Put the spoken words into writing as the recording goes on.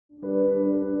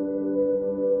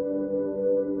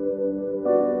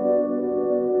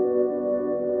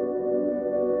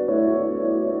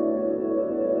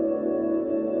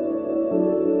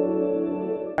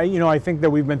I think that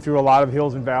we've been through a lot of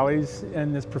hills and valleys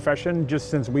in this profession just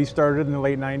since we started in the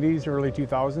late 90s, early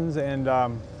 2000s.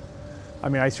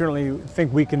 And I certainly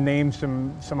think we can name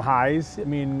some highs.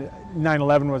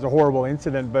 9/11 was a horrible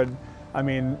incident, but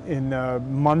in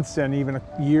months and even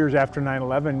years after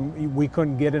 9/11, we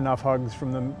couldn't get enough hugs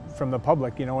from the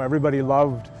public. Everybody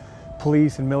loved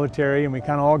police and military, and we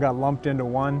kind of all got lumped into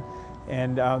one.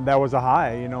 And that was a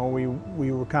high.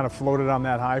 We were kind of floated on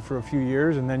that high for a few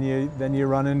years, and then you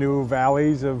run into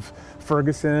valleys of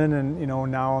Ferguson,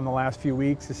 and now in the last few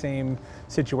weeks the same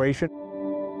situation.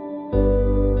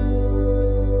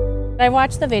 I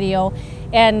watched the video,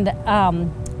 and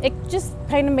it just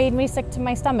kind of made me sick to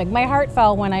my stomach. My heart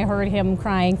fell when I heard him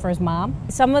crying for his mom.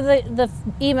 Some of the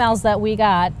emails that we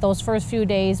got those first few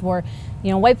days were,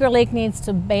 White Bear Lake needs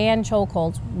to ban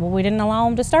chokeholds. Well, we didn't allow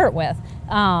them to start with.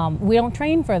 We don't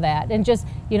train for that. And just,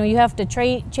 you have to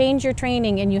change your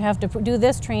training, and you have to do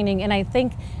this training. And I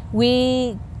think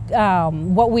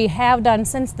what we have done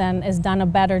since then is done a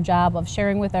better job of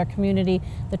sharing with our community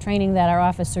the training that our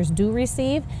officers do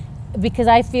receive, because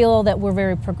I feel that we're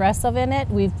very progressive in it.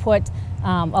 We've put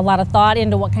a lot of thought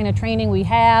into what kind of training we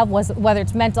have, whether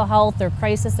it's mental health or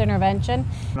crisis intervention.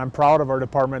 And I'm proud of our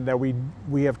department that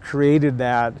we have created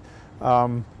that.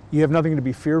 You have nothing to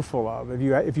be fearful of.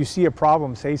 If you see a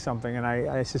problem, say something. And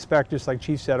I suspect, just like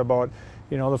Chief said about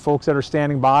the folks that are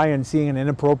standing by and seeing an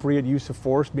inappropriate use of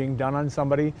force being done on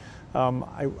somebody,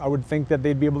 I would think that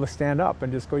they'd be able to stand up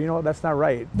and just go, that's not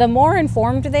right. The more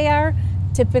informed they are,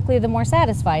 typically the more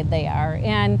satisfied they are.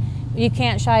 And you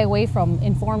can't shy away from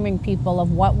informing people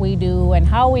of what we do and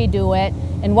how we do it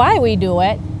and why we do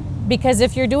it, because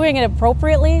if you're doing it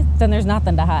appropriately, then there's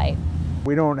nothing to hide.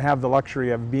 We don't have the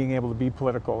luxury of being able to be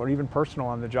political or even personal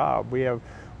on the job. We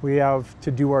have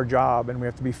to do our job, and we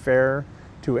have to be fair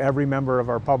to every member of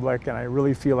our public, and I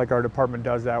really feel like our department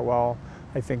does that well.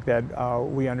 I think that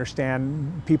we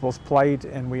understand people's plight,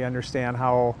 and we understand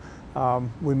how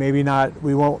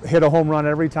we won't hit a home run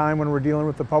every time when we're dealing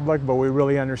with the public, but we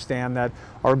really understand that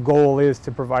our goal is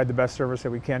to provide the best service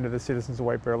that we can to the citizens of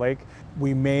White Bear Lake.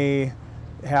 We may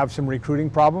have some recruiting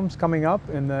problems coming up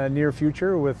in the near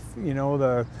future with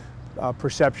the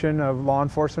perception of law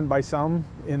enforcement by some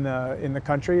in the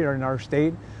country or in our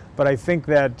state. But I think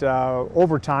that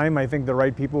over time, I think the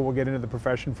right people will get into the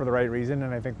profession for the right reason,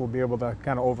 and I think we'll be able to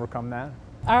kind of overcome that.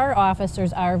 Our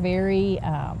officers are very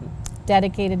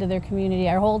dedicated to their community.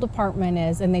 Our whole department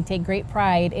is, and they take great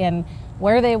pride in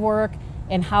where they work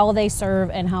and how they serve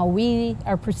and how we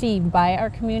are perceived by our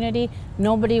community.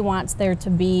 Nobody wants there to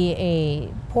be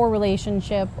a poor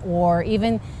relationship, or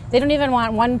they don't even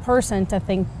want one person to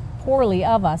think poorly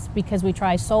of us, because we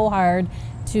try so hard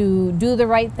to do the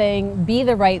right thing, be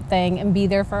the right thing, and be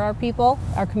there for our people,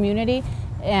 our community.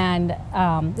 And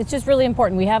it's just really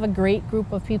important. We have a great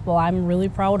group of people. I'm really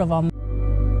proud of them.